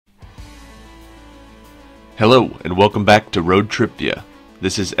Hello and welcome back to Road TRIpVIA.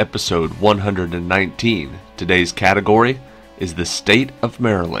 This is episode 119. Today's category is the state of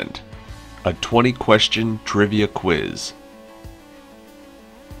Maryland, a 20-question trivia quiz.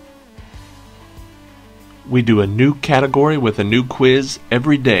 We do a new category with a new quiz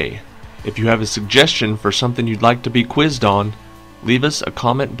every day. If you have a suggestion for something you'd like to be quizzed on, leave us a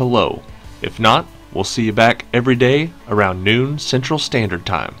comment below. If not, we'll see you back every day around noon Central Standard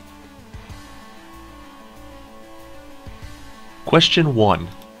Time. Question 1.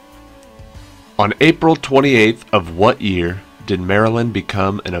 On April 28th of what year did Maryland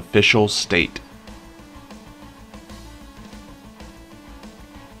become an official state?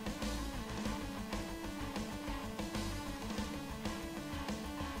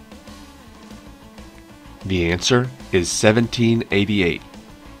 The answer is 1788.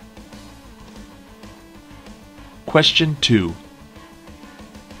 Question 2.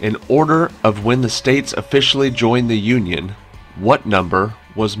 In order of when the states officially joined the Union, what number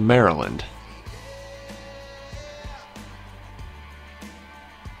was Maryland?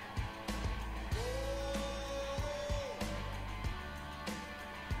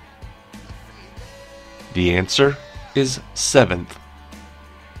 The answer is 7th.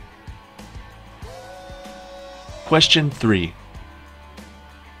 Question 3.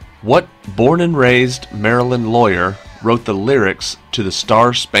 What born and raised Maryland lawyer wrote the lyrics to the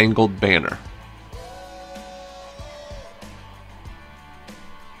Star-Spangled Banner?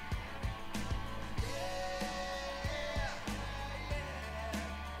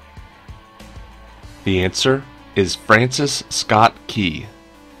 The answer is Francis Scott Key.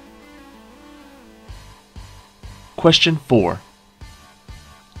 Question 4.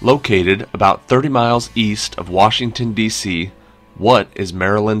 Located about 30 miles east of Washington, D.C., what is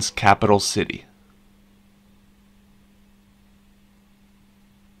Maryland's capital city?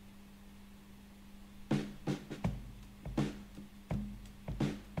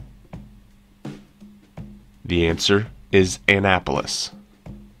 The answer is Annapolis.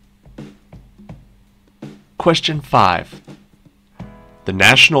 Question 5. The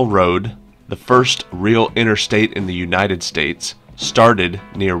National Road, the first real interstate in the United States, started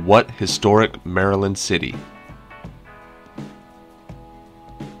near what historic Maryland city?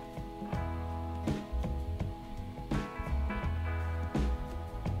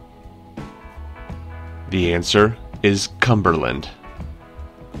 The answer is Cumberland.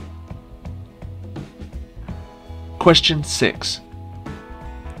 Question 6.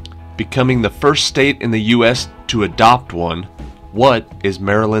 Becoming the first state in the U.S. to adopt one, what is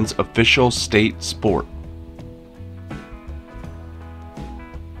Maryland's official state sport?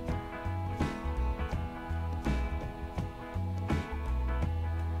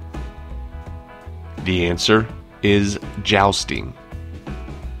 The answer is jousting.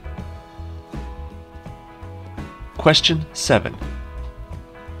 Question 7.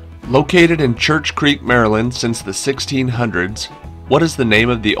 Located in Church Creek, Maryland since the 1600s, what is the name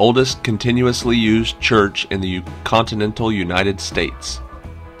of the oldest continuously used church in the continental United States?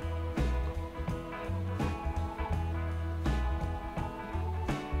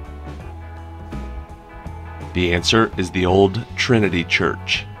 The answer is the Old Trinity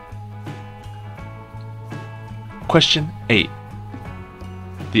Church. Question 8.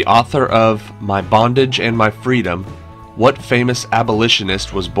 The author of My Bondage and My Freedom, what famous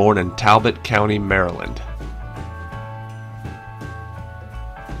abolitionist was born in Talbot County, Maryland?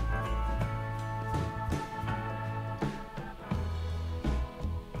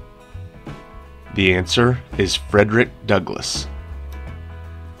 The answer is Frederick Douglass.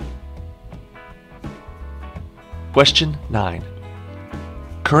 Question 9.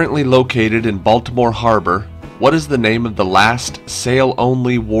 Currently located in Baltimore Harbor, what is the name of the last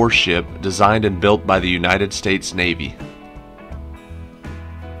sail-only warship designed and built by the United States Navy?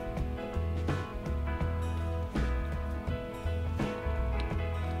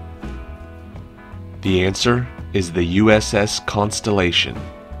 The answer is the USS Constellation.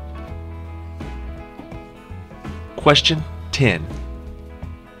 Question 10.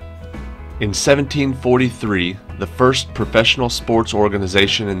 In 1743, the first professional sports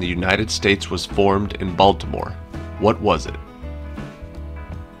organization in the United States was formed in Baltimore. What was it?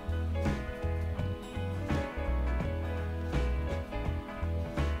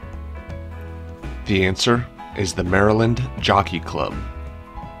 The answer is the Maryland Jockey Club.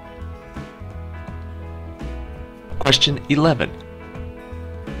 Question 11.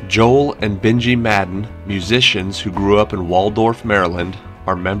 Joel and Benji Madden, musicians who grew up in Waldorf, Maryland,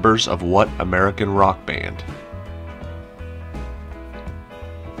 are members of what American rock band?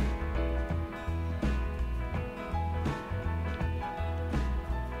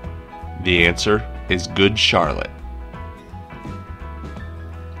 The answer is Good Charlotte?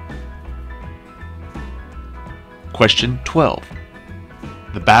 Question 12.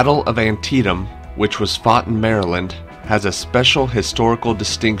 The Battle of Antietam, which was fought in Maryland, has a special historical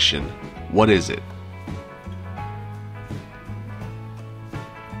distinction. What is it?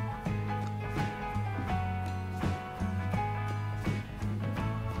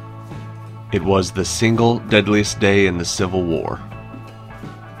 It was the single deadliest day in the Civil War.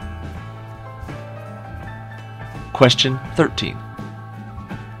 Question 13.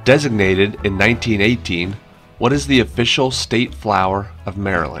 Designated in 1918, what is the official state flower of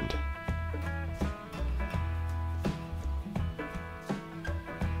Maryland?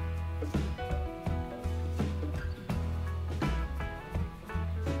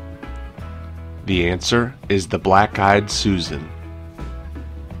 The answer is the black-eyed Susan.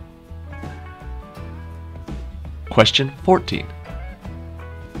 Question 14.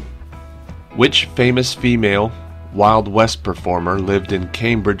 Which famous female Wild West performer lived in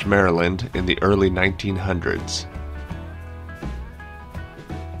Cambridge, Maryland in the early 1900s?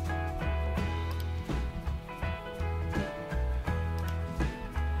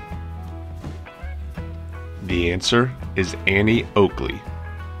 The answer is Annie Oakley.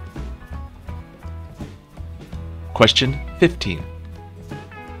 Question 15.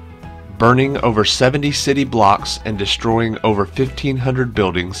 Burning over 70 city blocks and destroying over 1,500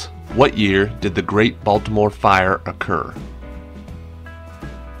 buildings, what year did the Great Baltimore Fire occur?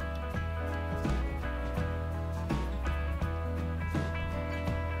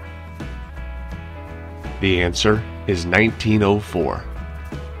 The answer is 1904.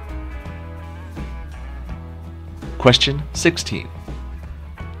 Question 16.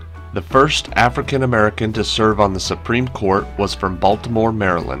 The first African American to serve on the Supreme Court was from Baltimore,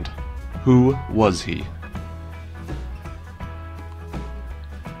 Maryland. Who was he?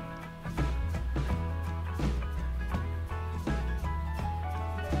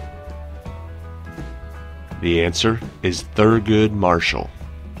 The answer is Thurgood Marshall.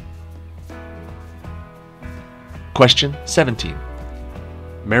 Question 17.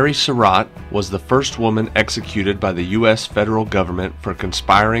 Mary Surratt was the first woman executed by the U.S. federal government for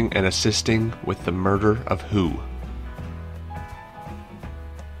conspiring and assisting with the murder of who?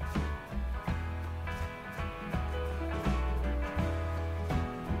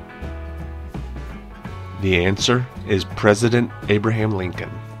 The answer is President Abraham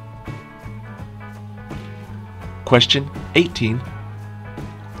Lincoln. Question 18.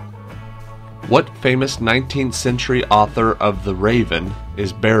 What famous 19th century author of The Raven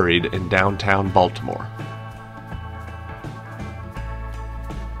is buried in downtown Baltimore?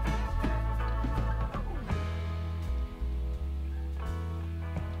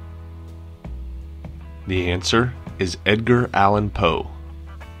 The answer is Edgar Allan Poe.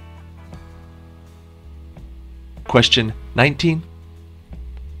 Question 19.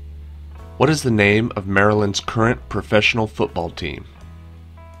 What is the name of Maryland's current professional football team?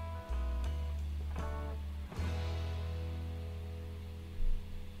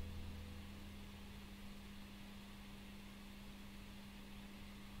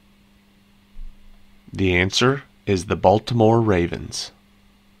 The answer is the Baltimore Ravens.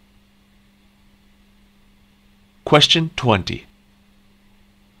 Question 20.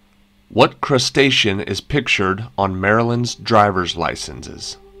 What crustacean is pictured on Maryland's driver's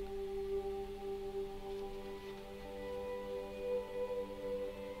licenses?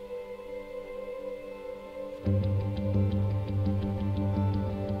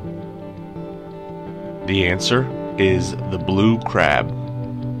 The answer is the blue crab.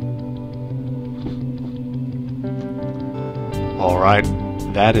 Alright,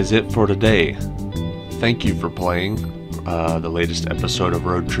 that is it for today. Thank you for playing the latest episode of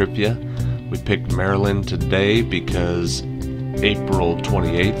Road Trivia. We picked Maryland today because April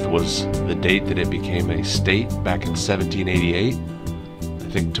 28th was the date that it became a state back in 1788.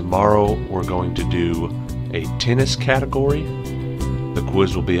 I think tomorrow we're going to do a tennis category. The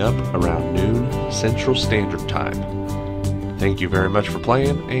quiz will be up around noon Central Standard Time. Thank you very much for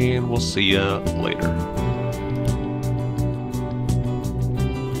playing, and we'll see you later.